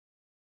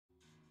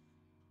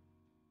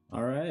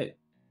Alright,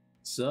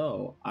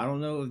 so I don't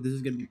know if this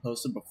is going to be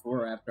posted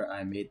before or after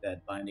I made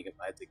that Binding of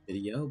Isaac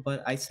video,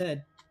 but I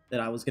said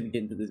that I was going to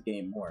get into this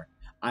game more.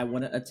 I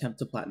want to attempt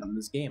to platinum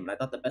this game, and I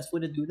thought the best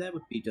way to do that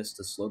would be just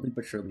to slowly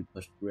but surely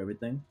push through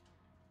everything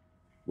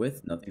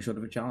with nothing short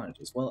of a challenge,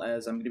 as well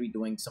as I'm going to be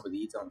doing some of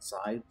these on the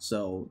side.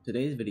 So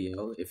today's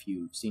video, if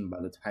you've seen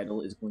by the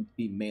title, is going to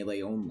be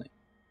melee only.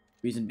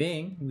 Reason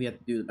being, we have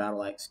to do the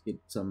battle axe,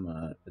 get some,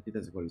 I think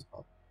that's what it's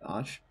called,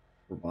 Bosch,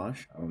 or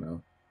Bosch, I don't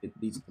know, get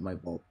these into my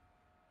vault.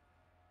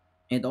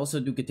 And also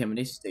do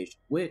contamination station,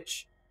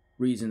 which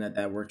reason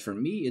that works for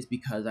me is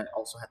because I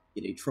also have to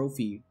get a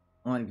trophy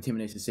on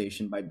contamination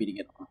station by beating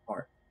it on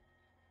hard,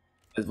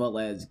 as well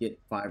as get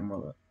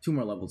two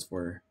more levels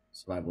for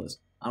survivalist.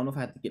 I don't know if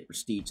I have to get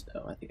prestige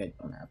though. I think I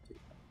don't have to.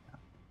 But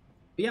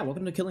yeah,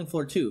 welcome to Killing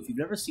Floor 2. If you've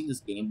never seen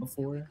this game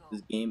before,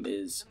 this game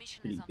is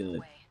pretty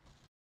good.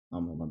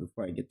 Hold on,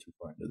 before I get too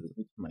far into this, let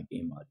me turn my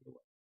game audio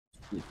up.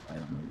 It's really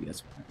quiet on my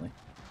OBS apparently.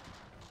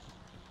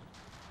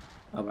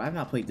 But I've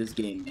not played this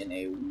game in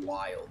a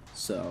while,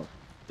 so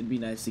it'd be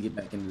nice to get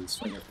back into the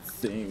swing of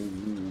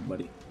thing,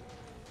 buddy.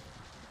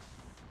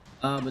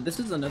 But this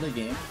is another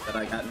game that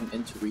I gotten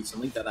into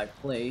recently that I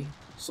play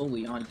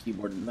solely on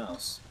keyboard and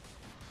mouse.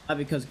 Not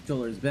because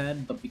controller is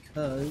bad, but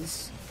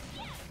because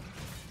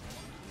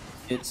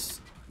it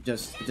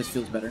just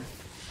feels better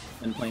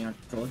than playing on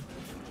controller.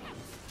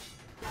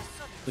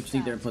 Which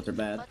neither inputs are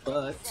bad,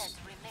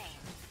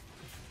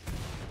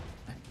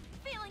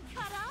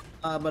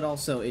 but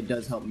also it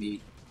does help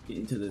me get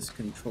into this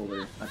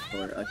keyboard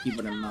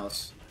and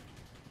mouse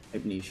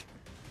type niche.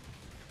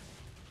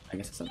 I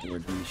guess that's not the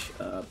word niche,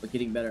 but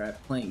getting better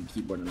at playing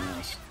keyboard and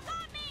mouse.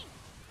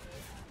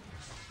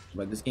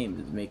 But this game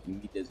is making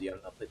me dizzy.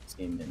 I've not played this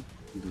game in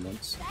even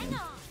months. And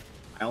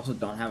I also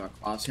don't have a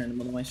crosshair in the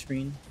middle of my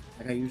screen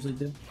like I usually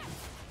do.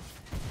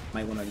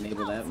 Might want to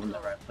enable that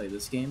whenever I play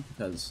this game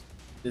because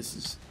this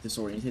is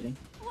disorientating.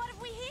 What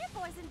have we here,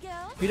 boys and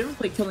girls? If you never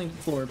played Killing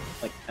Floor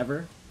like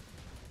ever,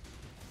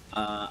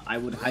 I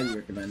would highly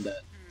recommend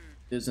that.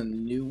 There's a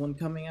new one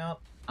coming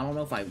out. I don't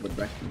know if I would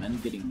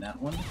recommend getting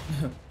that one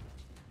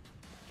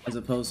as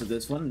opposed to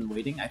this one and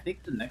waiting. I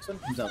think the next one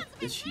comes out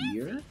this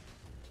year.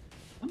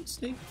 I'm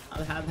mistaken.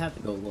 I'd have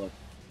to go look.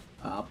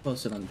 I'll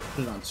post it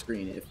put it on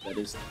screen if that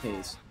is the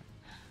case.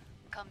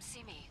 Come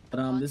see me.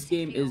 But this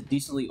game is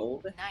decently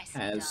old.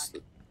 Has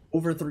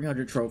over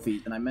 300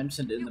 trophies, and I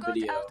mentioned it in the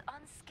video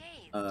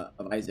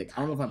of Isaac.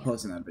 I don't know if I'm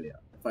posting that video.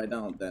 If I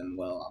don't, then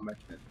well, I'll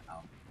mention it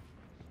now.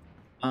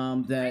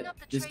 That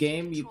this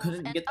game you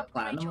couldn't get the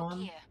platinum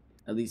on.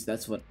 At least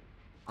that's what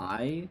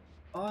I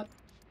thought.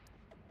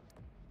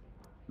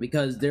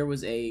 Because there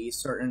was a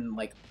certain,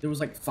 there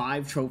was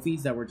 5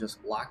 trophies that were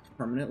just locked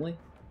permanently.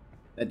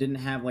 That didn't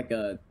have like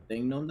a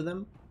thing known to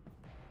them.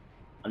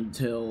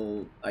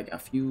 Until I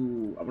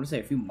want to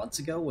say a few months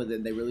ago, where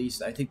they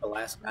released, I think, the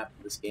last map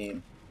of this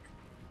game.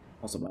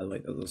 Also, by the way,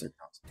 those are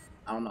counts.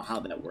 I don't know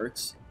how that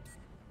works.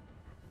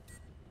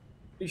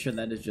 Pretty sure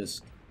that is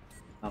just,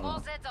 I don't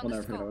know. We'll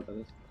never figure out what that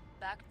is.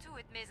 Back to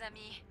it, mes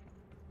amis.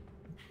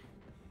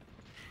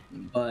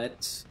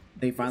 But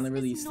they finally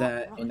released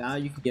that, and now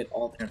you can get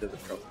all 300 of the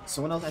trophies.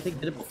 Someone else, I think,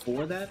 did it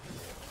before that.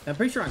 I'm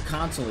pretty sure on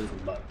console it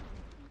was bugged.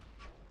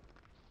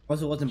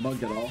 Also, it wasn't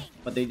bugged at all,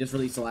 but they just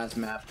released the last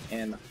map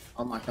and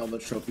unlocked all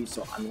those trophies,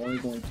 so I'm only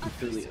going to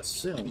purely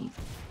assume.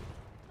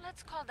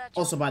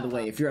 Also, by the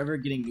way, if you're ever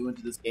getting new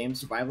into this game,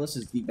 Survivalist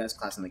is the best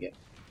class in the game.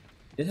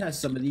 It has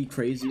some of the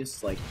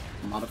craziest,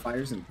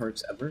 modifiers and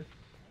perks ever,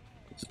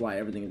 which is why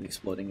everything is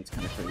exploding. It's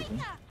kind of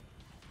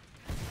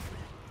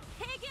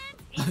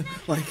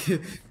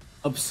crazy.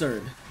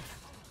 Absurd.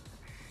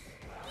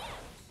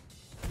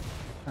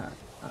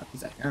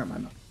 Piece of hair in my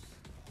mouth.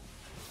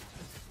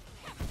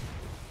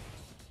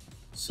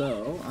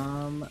 So,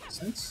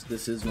 since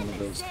this is one of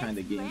those kind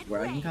of games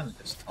where I can kind of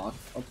just talk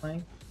while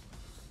playing,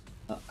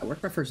 I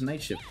worked my first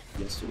night shift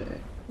yesterday.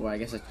 Well, I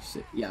guess I should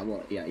say, yeah,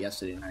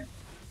 yesterday night.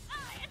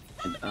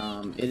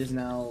 And, it is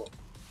now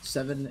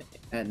 7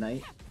 at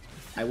night.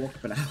 I woke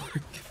up an hour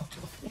ago.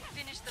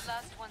 Finish the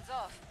last ones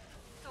off,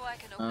 so I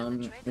can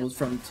open it was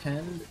from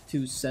 10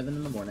 to 7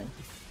 in the morning.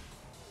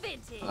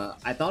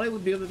 I thought I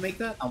would be able to make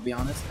that, I'll be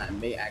honest. I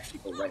may actually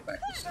go right back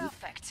to sleep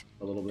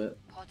a little bit.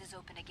 Pod is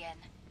open again.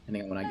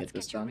 Depending on when I get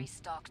this done.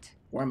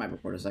 Or I might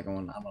record a second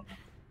one, I don't know.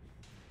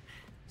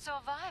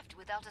 Survived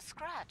without a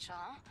scratch,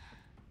 huh?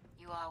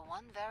 You are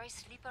one very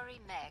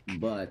slippery mech.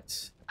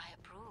 But I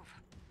approve.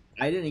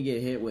 I didn't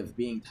get hit with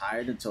being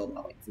tired until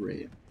about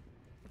 3.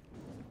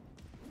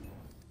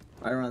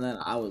 Right around then,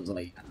 I was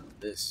like,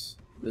 this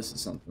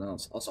is something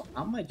else. Also,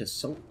 how am I just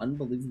so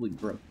unbelievably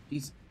broke?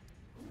 Jesus.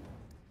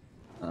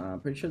 I'm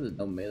pretty sure there's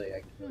no melee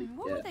I can really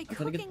get. I'm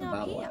trying to get the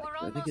battle axe.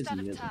 I think it's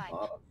near the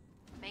bottom.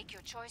 Make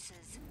your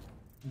choices.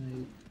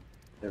 Right.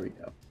 There we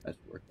go. That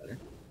should work better.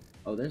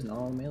 Oh, there's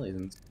no melees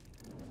in this.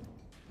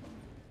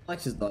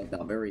 Flex is like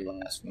the very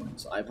last one,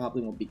 so I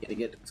probably won't be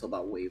getting it until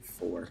about wave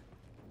 4.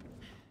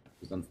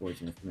 It's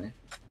unfortunate for me.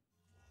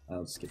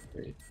 I'll skip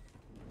 3.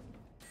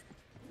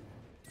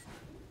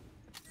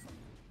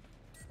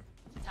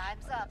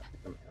 Time's up.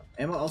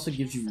 Ammo also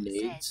gives you Some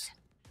nades, Zeds.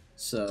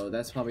 so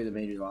that's probably the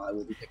main reason why I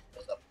will be picking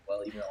those up as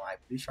well, even though I'm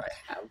pretty sure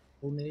I have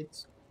full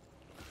nades.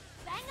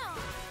 Bang on.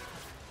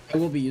 I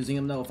will be using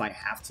them though if I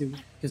have to,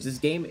 because this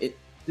game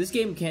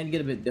can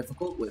get a bit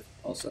difficult with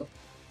also.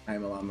 I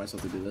am allowing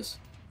myself to do this,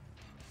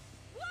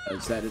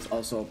 as that is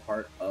also a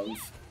part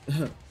of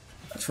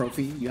a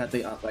trophy. You have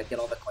to like get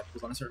all the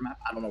collectibles on a certain map.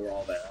 I don't know where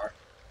all they are.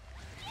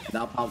 And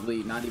I'll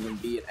probably not even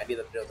be in any of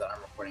the videos that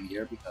I'm recording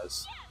here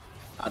because,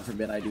 God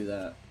forbid, I do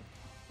that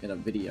in a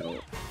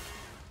video.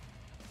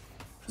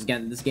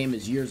 Again, this game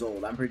is years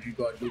old. I'm pretty sure you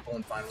go on Google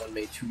and find one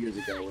made 2 years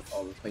ago with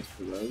all the places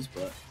for those,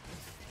 but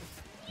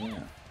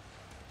yeah.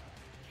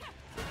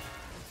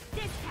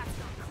 This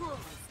capsule closed.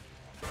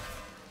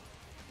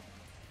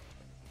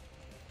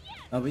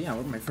 But yeah,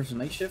 with my first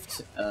night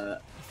shift,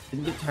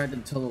 didn't get tired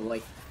until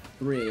like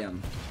 3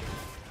 a.m.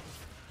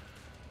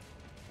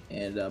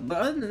 And but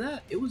other than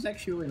that, it was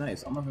actually really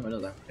nice. I'm not from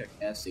another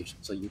gas station,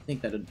 so you'd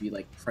think that it'd be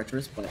like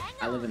treacherous, but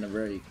I live in a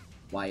very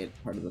quiet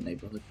part of the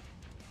neighborhood.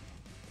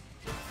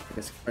 I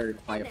guess a very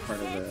quiet part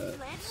of the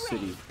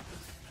city,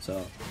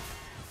 so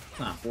it's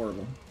not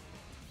horrible.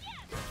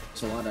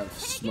 There's a lot of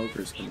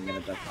smokers coming in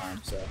at that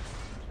time, so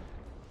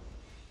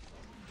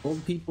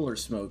old people or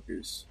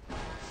smokers.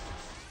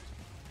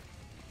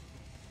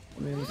 I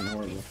mean, it wasn't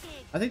horrible.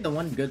 I think the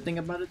one good thing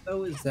about it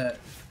though is that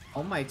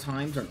all my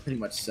times are pretty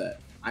much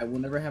set. I will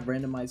never have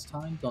randomized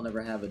times. I'll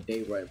never have a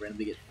day where I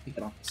randomly get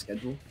taken off the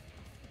schedule.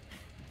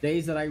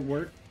 Days that I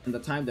work and the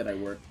time that I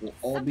work will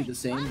all be the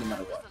same no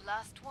matter what.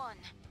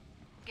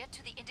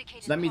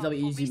 So that means I'll be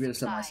easier to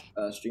set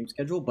my stream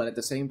schedule, but at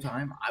the same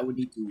time, I would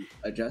need to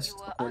adjust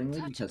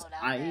accordingly because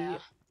I,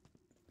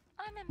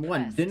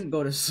 one, didn't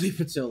go to sleep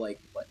until like,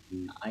 what,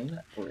 9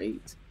 or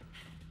 8?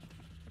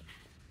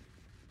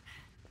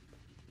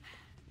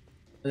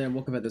 And then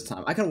woke up at this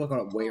time. I could have woken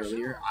up way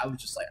earlier. I was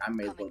just like, I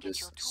may as well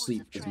just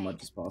sleep as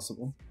much as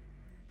possible.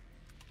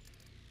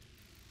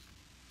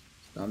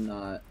 So I'm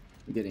not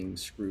getting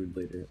screwed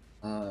later.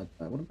 What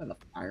about the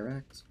fire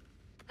axe?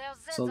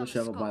 Sell the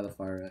shovel, buy the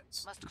fire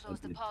axe. Must close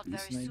the That'd be pod a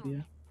very decent soon.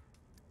 idea.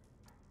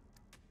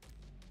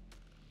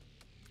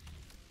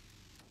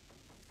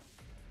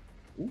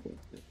 Ooh,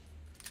 okay.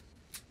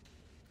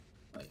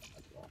 Oh, yeah,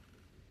 that's all.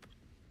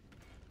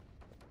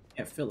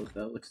 Can't fill it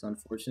though, which is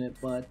unfortunate,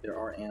 but there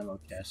are ammo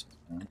caches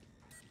around.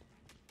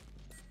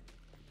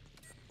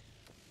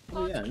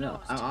 Oh yeah,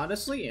 no.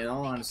 Honestly, in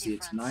all honesty,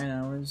 it's 9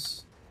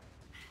 hours.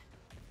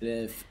 And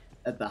if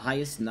at the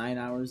highest 9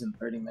 hours and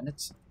 30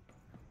 minutes,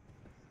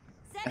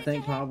 I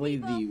think probably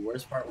the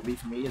worst part will be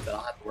for me is that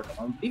I'll have to work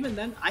alone. But even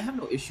then, I have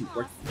no issue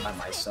working by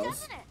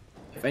myself.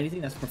 If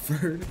anything, that's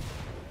preferred.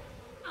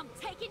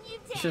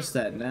 It's just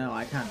that now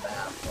I kind of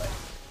have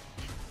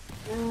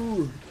like,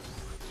 ooh,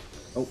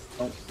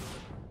 oh,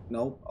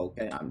 no,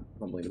 okay, I'm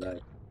rumbling back.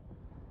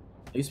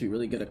 I used to be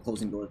really good at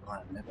closing doors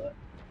behind me, but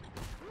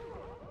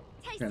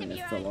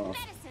apparently I fell off.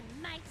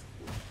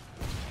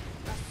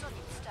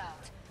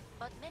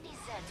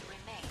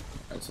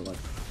 Alright, so like,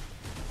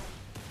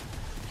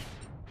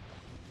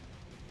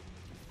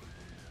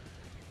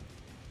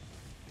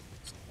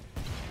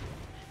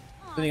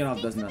 spinning it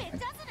off does nothing.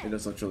 It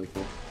just looks really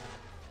cool.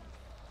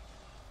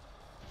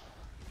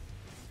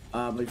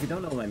 But if you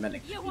don't know what my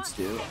medic feats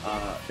do,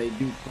 they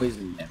do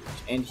poison damage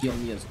and heal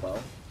me as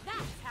well.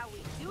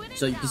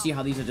 So you can see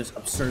how these are just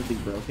absurdly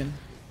broken.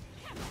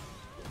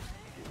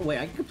 Oh, wait,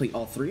 I can complete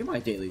all 3 of my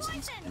dailies in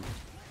this game.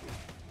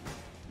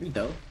 Pretty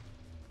dope.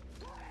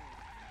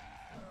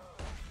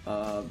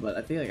 But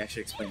I think I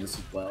should explain this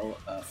as well.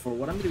 For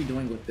what I'm going to be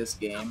doing with this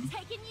game,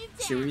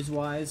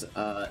 series-wise,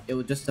 it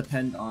would just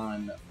depend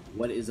on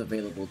what is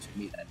available to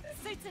me that day.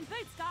 Suits and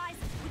boots, guys.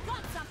 We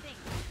got something.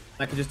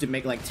 I could just do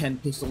make like 10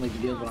 pistol-only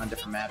videos but on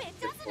different maps and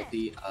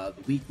difficulty. The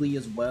weekly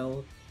as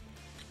well.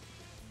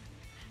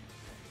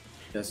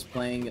 Just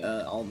playing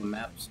all the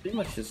maps, pretty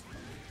much just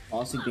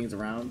tossing things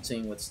around,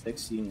 seeing what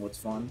sticks, seeing what's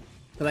fun.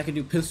 Because I could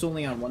do pistol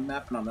only on one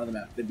map and on another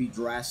map. It'd be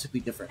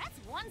drastically different. That's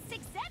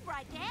 1-6Z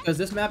right there. Because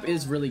this map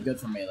is really good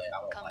for melee,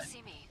 I won't lie.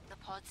 See me. The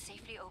pod's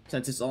safely open.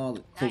 Since it's all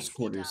close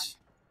quarters.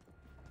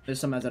 There's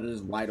some maps that are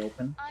just wide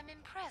open. I'm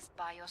impressed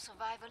by your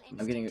survival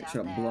instinct. I'm getting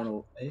straight up blown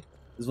away.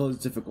 As well as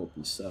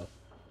difficulties, so.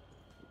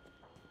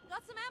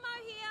 Got some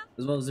ammo here.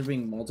 As well as there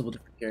being multiple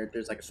different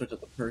characters, I can switch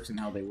up the perks and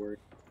how they work.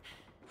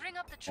 Bring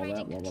up the All trading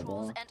that, blah, blah,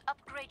 controls blah. and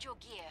upgrade your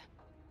gear.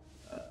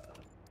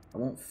 I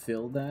won't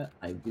fill that.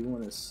 I do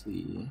want to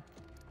see.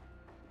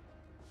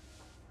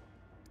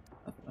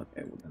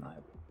 Okay, well then I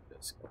will do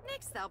this.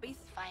 Next, there'll be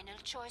final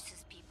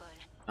choices, people.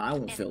 I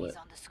won't fill it.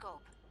 On the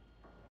scope.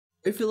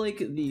 I feel like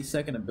the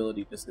second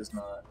ability just is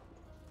not.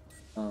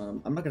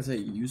 I'm not gonna say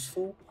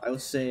useful. I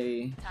would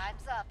say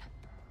Time's up.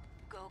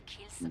 Go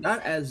kill some not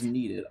Zeds. as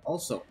needed.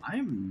 Also, I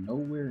am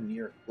nowhere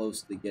near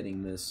close to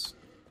getting this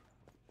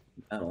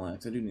battle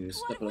axe. I do need to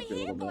step it up here a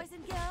little bit. Boys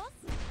and girls?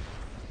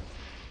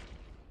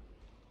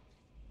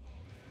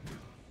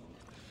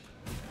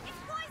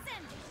 It's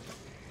poison!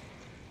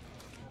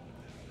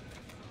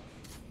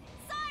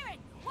 Siren,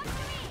 what's your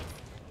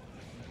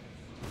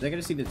ear? I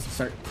gotta see to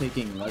start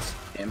taking less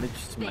damage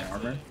to my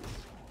armor.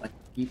 Like,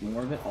 keep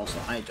more of it. Also,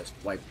 I just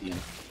wiped the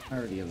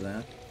entirety of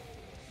that.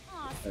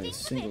 A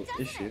single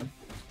issue.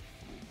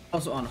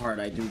 Also, on hard,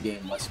 I do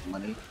gain less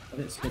money, but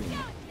it's hitting me.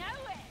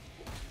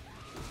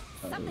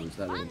 Oh, is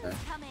that really bad?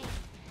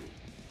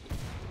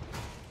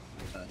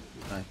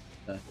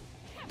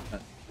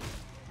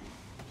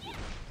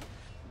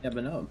 Yeah,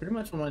 but no, pretty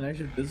much my next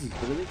shift is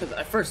literally because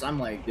at first I'm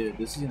like, dude,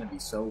 this is gonna be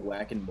so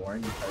whack and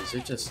boring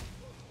because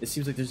it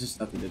seems like there's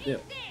just nothing to do.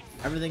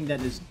 Everything that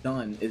is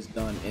done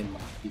in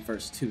like, the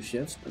first 2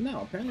 shifts, but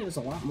no, apparently there's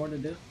a lot more to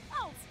do.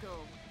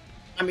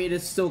 I mean,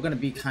 it's still gonna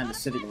be kind of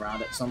sitting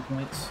around at some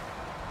points.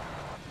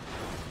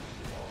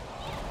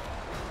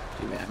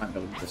 Gee, man, I might be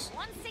able to do this.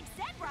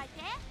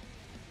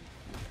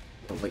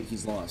 Oh wait,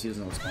 he's lost. He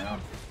doesn't know what's going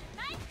on.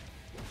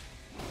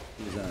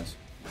 He's us.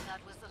 That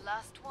was the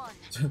last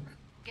one.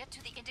 Get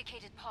to the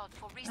indicated pod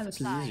for Yeah, this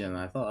is resupply. easier than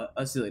I thought.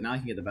 Oh, silly. Now I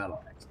can get the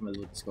battle axe. I'm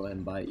gonna just go ahead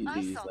and buy easy I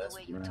these saw the last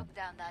way few you rounds. took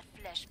down that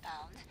flesh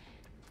pound.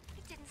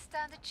 He didn't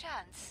stand a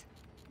chance.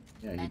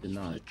 Yeah, he did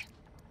not. Magnifique.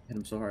 Hit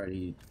him so hard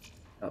he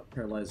got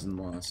paralyzed and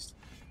lost.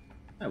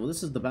 Alright, well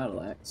this is the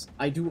battle axe.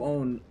 I do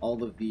own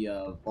all of the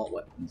vault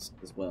weapons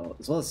as well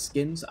as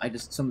skins.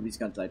 Some of these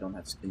guns I don't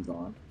have skins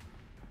on.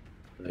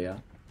 So yeah.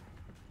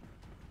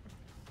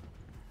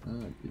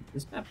 Dude,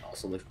 this map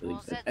also looks really All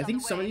good. sets I on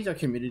think the some of way. these are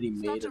community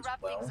Start made to as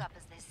wrap well. things I'm up,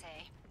 as they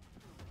say.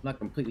 not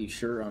completely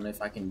sure on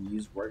if I can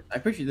use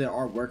I'm pretty sure there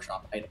are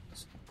workshop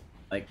items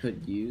I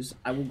could use.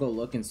 I will go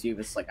look and see if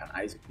it's like an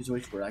Isaac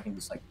situation where I can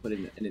just like put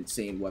in an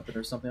insane weapon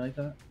or something like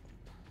that.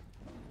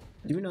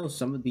 I do know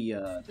some of the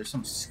there's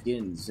some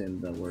skins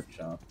in the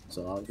workshop,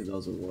 so I'll give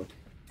those a look.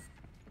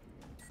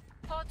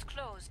 Pod's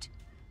closed.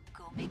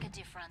 Go make a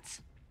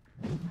difference.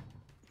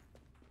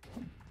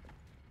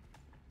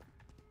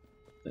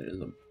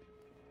 There's a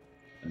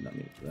I'm not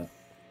meaning for that.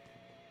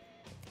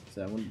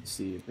 So I wanted to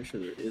see, I'm pretty sure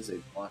there is a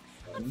block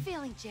I'm button.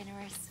 feeling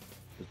generous.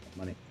 There's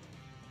no money.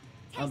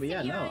 Oh, but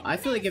yeah, no. I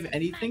feel like if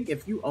anything,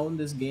 if you own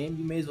this game,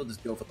 you may as well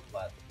just go for the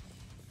platinum.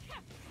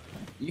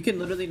 You can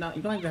literally not,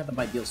 you don't even have to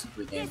buy DLC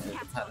for the game, and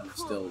the platinum is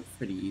still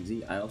pretty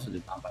easy. I also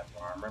did not buy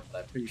more armor,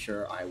 but I'm pretty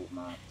sure I will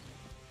not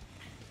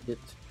hit.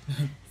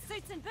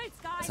 Suits and boots,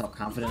 guys. That's how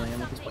confident I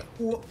am at this point.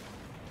 Whoa.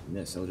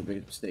 Yes, that was a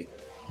big mistake.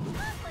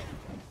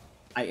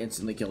 I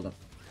instantly killed him.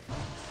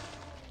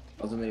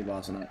 I was a mini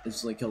boss and I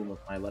instantly killed him with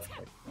my left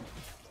click.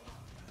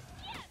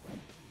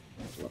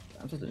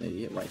 I'm just an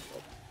idiot, right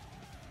click.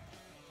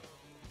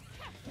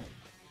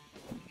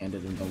 And it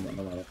didn't run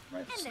a lot of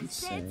right. And the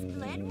set's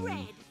bled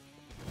red.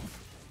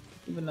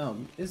 Even though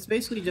it's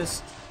basically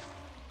just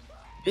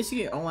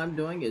all I'm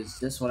doing is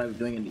just what I'm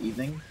doing in the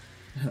evening.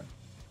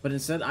 But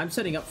instead I'm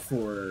setting up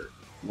for,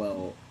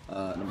 well,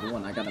 number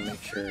one, I gotta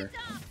make sure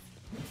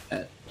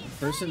that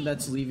person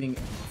that's leaving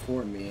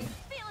before me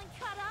Feeling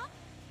cut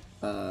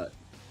up.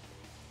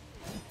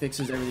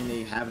 fixes everything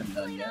they haven't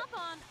done Clean yet. up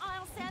on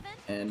aisle 7.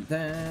 And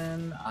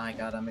then I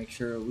gotta make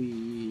sure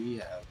we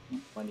have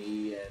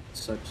money and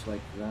such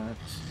like that.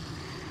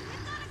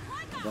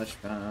 Flesh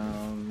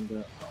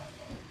pound.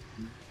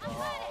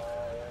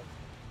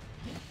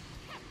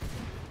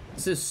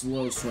 This is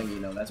slow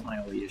swinging though, that's my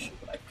only issue,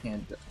 but I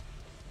can't do.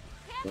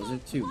 Those are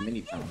 2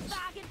 mini pounds.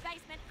 Bargain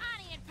basement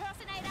Arnie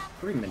impersonator.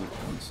 3 mini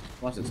pounds.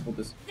 Watch this, hold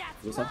this.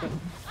 What's up there?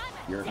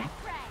 You're gone.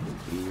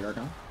 You're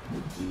gone.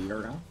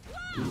 You're gone.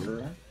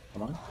 You're gone.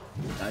 Come on.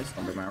 Guys,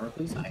 thunder my armor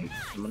please. I need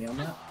some money on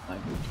that.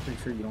 I'm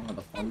pretty sure you don't have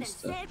the And the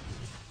funds to set.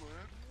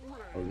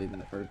 leave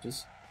that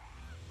purchase.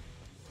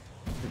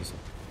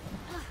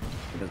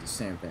 It does the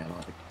same thing. I don't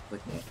have to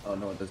click it. Oh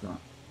no, it does not.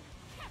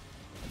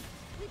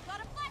 We've got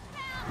a flash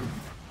pound.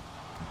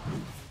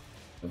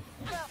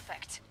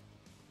 Perfect.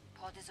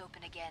 Pod is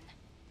open again.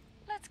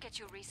 Let's get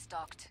you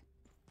restocked.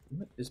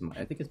 What is my?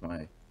 I think it's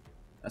my.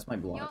 That's my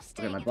block. You're Okay,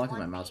 staying my in block is my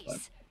one mouse pad.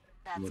 piece.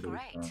 That's Literally,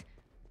 great.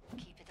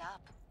 Keep it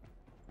up.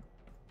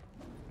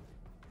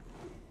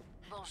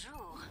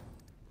 Bonjour.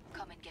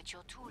 Come and get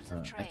your tools of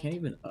I trade. can't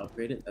even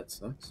upgrade it. That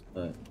sucks.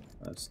 But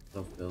that's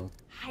still Phil.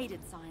 Hated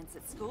science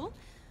at school.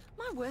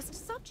 My worst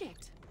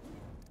subject.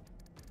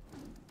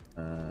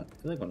 I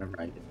feel like whenever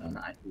I get done,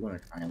 I do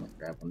want to try and like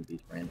grab one of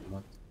these random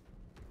ones.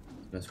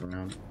 Mess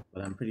around,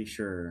 but I'm pretty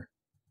sure.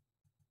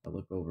 I'll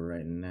look over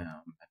right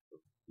now. I'm back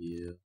over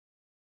you.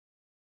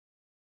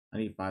 I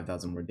need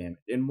 5,000 more damage.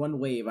 In one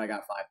wave, I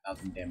got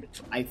 5,000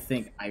 damage. I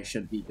think I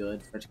should be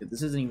good, especially because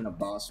this isn't even a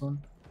boss one.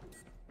 So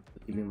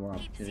give me more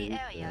Keep the opportunity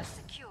area to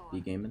secure.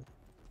 be gaming.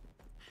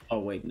 Oh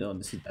wait, no,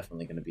 this is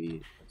definitely gonna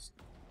be. This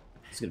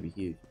is gonna be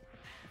huge.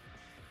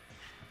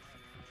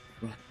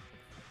 Run,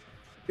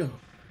 go,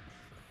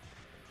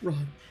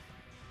 run.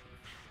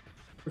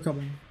 We're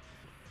coming.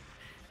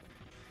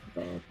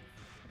 I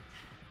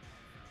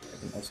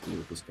can also do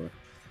with this door.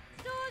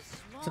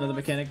 It's another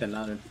mechanic that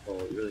not many people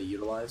really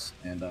utilize,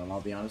 and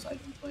I'll be honest, I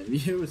don't blame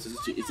you. It's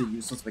a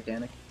useless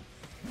mechanic.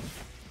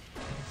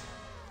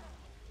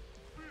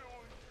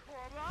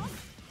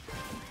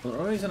 Well, the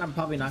only reason I'm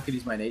probably not gonna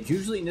use my nades,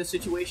 usually in this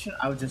situation,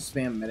 I would just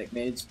spam medic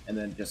nades and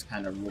then just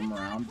kind of roam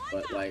around,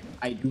 but like,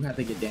 I do have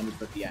to get damage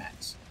with the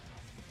axe.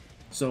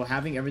 So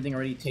having everything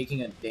already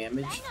taking a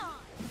damage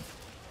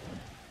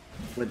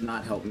would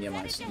not help me in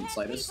the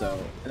slightest. So,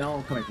 and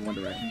all coming from one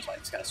direction, so I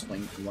just gotta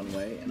swing from one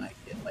way, and I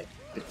get like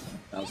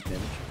 50,000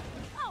 damage.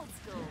 Old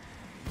school.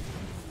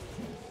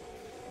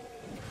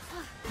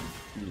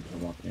 You need to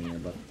walk in here,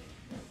 but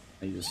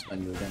I just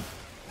stun you again.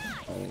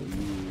 Oh,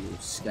 you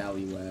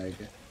scallywag.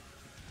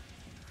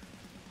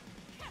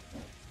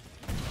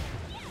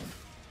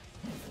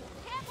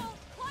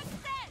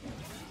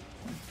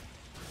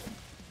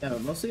 Yeah,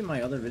 but mostly in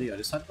my other video, I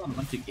just talked about a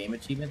bunch of game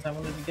achievements I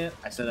wanted to get.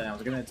 I said I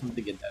was gonna attempt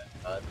to get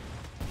that.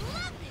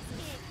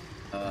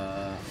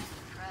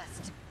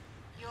 Impressed.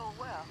 Your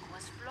work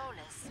was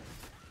flawless.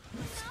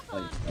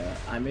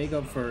 I may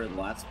go for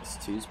Last of Us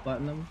 2's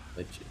Platinum,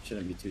 which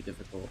shouldn't be too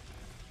difficult.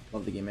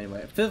 Love the game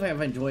anyway. I feel like if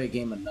I enjoy a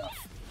game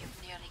enough,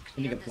 You've nearly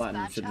getting a cleared this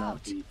Platinum batch should not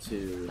out. be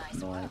too Nice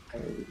annoying. work. Oh,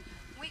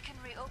 We can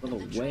reopen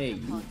little the way,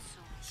 treasure you pod soon.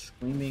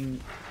 screaming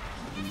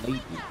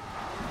lady.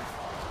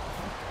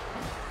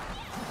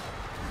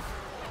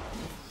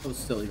 Oh,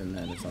 still even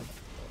then, it's not.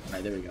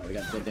 Alright, there we go. We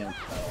got the damn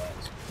battle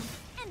axe.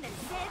 And the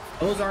Zeds.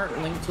 Those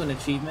aren't linked to an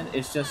achievement,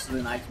 it's just so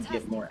then I can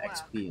get more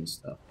XP and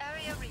stuff.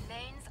 Area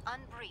remains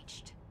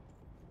unbreached.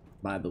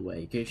 By the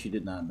way, in case you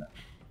did not know.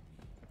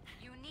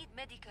 You need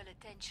medical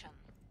attention.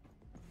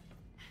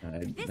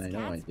 This I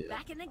know I cat's did.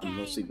 back in the I've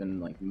mostly game. been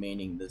like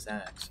maining this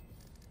axe.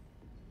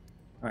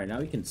 Alright, now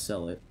we can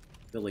sell it,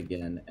 fill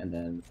again, and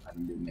then I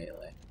can do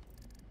melee.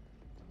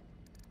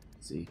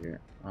 Let's see here.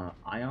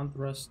 Ion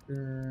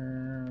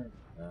thruster.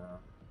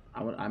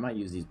 I might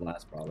use these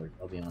blast brawlers.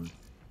 I'll be on.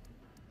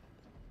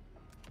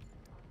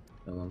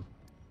 Sell them.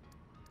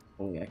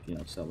 Oh, actually,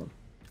 no, sell them.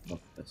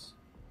 Look at this.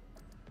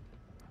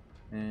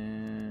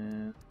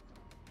 And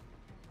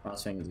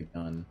crossfang is a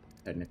gun,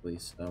 technically,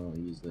 so I won't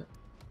use it.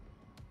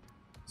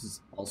 This is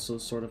also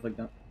sort of a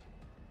gun.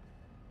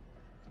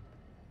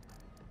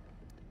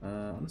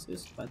 Honestly,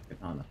 it's like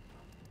katana.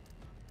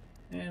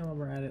 And while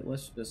we're at it,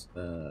 let's just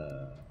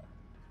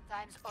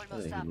Time's oh,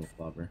 almost you up. little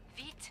flopper.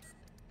 Vite.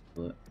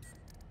 Alright.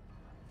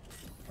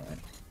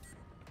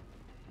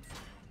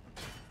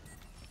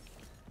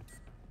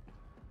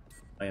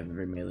 I have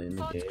every melee in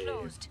the Pod game.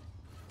 closed.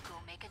 Go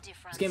make a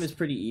difference. This game is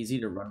pretty easy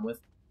to run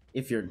with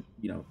if you're,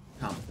 you know,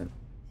 competent.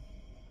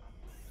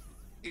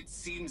 It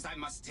seems I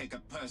must take a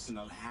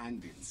personal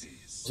hand in this.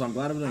 So I'm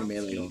glad I'm doing How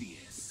melee though,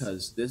 tedious.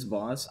 because this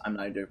boss, I'm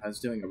not if I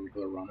was doing a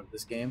regular run of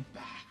this game,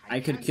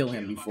 I could can't kill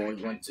him what before I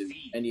he went can't to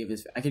see. any of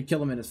his. I could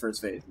kill him in his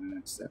first phase in the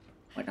next step.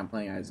 Like I'm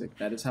playing Isaac.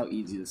 That is how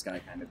easy this guy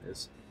kind of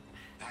is.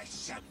 I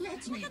shall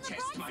let me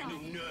test my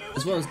new nerve.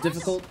 As well as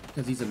difficult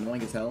because he's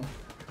annoying as hell.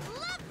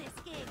 Love this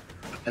game.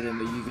 And then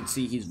you can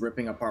see he's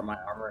ripping apart my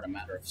armor in a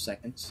matter of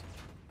seconds.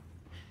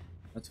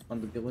 That's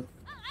fun to deal with.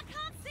 Oh, I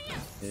can't see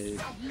him. Hey,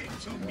 Submit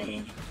to another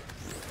me.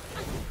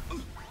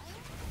 one.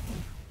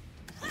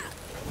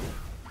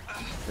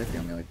 Ripping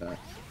on me like that.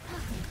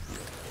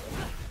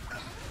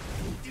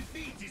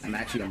 Defeat is I'm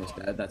actually almost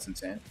dead. That's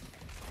insane.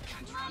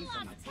 Can't My run from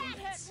last my attack hurt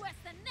bullets. worse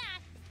than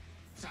that.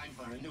 Time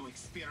for a new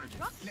experiment.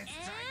 Rock Let's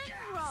try and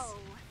gas. roll.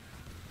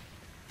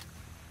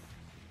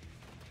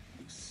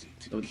 You see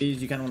to So with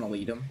these, you kind of want to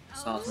lead them.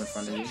 Stop them in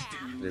front of you.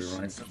 They're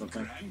running for something.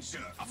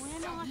 grandeur of We're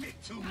not-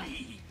 submit to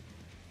me.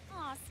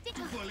 Oh, stick.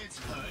 Bullets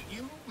hurt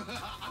you?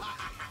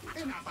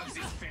 Enough of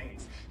this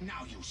phase.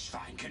 Now you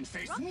swine can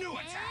face Rock new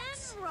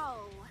attacks. and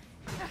roll.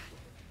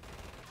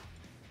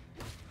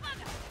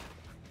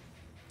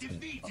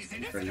 Defeat is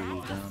Ready to lead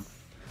inevitable. down.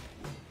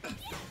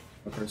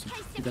 A person.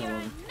 Taste Keep of that your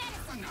over. own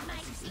medicine, Enough of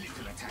mate. these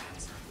little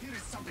attacks. Here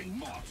is something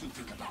more to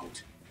think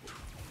about.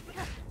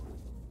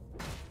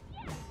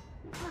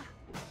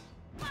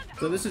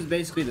 So this is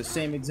basically the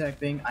same exact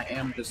thing. I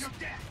am just Your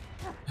death.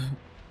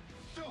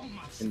 So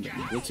much in,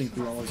 gas. glitching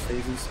through all his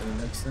phases in an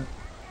instant.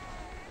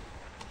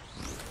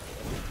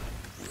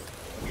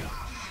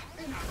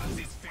 Enough of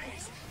this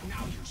phase.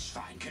 Now you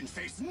swine can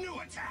face new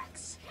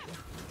attacks.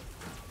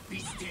 Be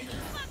still.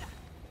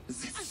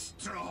 This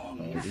strong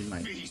Oh, he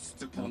might- feast I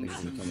don't upon think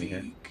he can kill me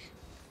here. weak.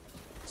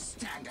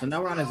 Stand So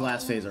now we're on his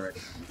last phase already.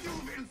 You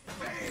will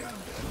fail.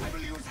 I will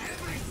use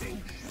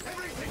everything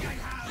I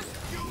have.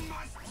 You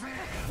must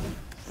fail.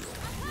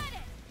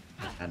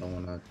 I don't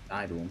want to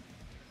die to him.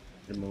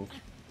 Good move.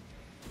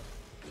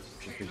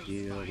 Wait for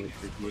heal, wait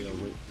for heal,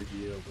 wait for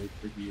heal, wait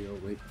for heal,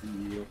 wait for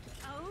heal.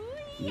 Oh,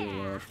 Heal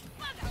yeah. up.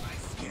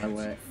 My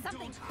way.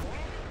 Something.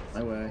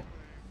 My way.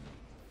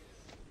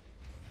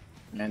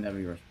 And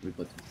then we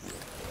blitz him.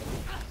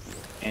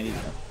 And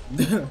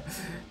he's done.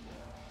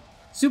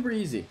 Super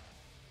easy.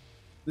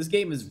 This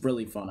game is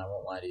really fun, I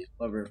won't lie to you.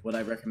 However, would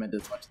I recommend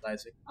it as much as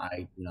Isaac?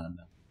 I do not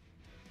know.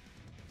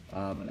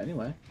 But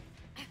anyway,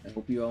 I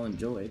hope you all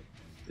enjoyed.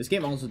 This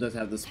game also does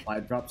have the supply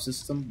drop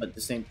system, but at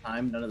the same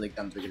time, none of the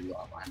guns are going to be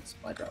behind the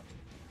supply drop.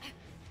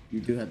 You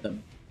do have to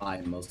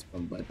buy most of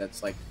them, but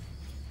that's like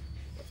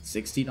what,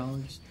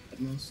 $60 at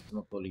most. I'm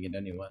uploading it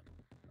anyway.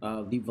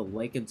 Leave a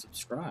like and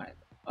subscribe.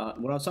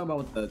 What I was talking about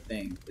with the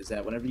thing is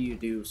that whenever you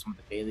do some of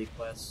the daily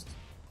quests,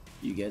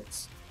 you get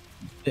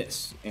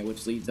this, and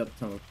which leads up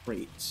to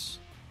crates,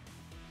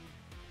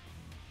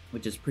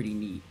 which is pretty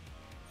neat.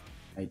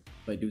 if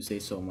I do say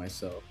so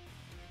myself.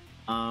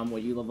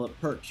 When you level up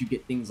perks, you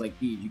get things like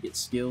these. You get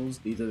skills.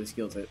 These are the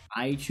skills that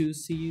I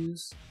choose to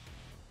use.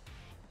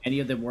 Any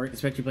of them work,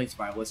 especially playing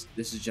survivalist.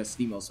 This is just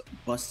the most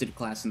busted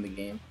class in the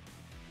game.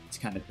 It's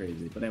kind of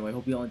crazy. But anyway, I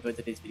hope you all enjoyed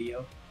today's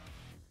video.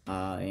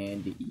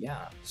 And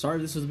yeah, sorry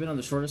if this was a bit on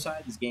the shorter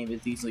side. This game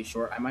is easily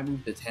short. I might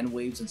move to 10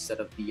 waves instead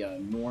of the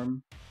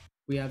norm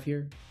we have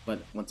here.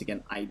 But once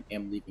again, I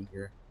am leaving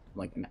here in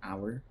like an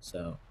hour,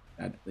 so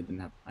I definitely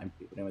didn't have time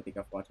to. But anyway, thank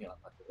you all for watching. I'll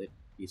talk to you later.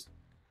 Peace.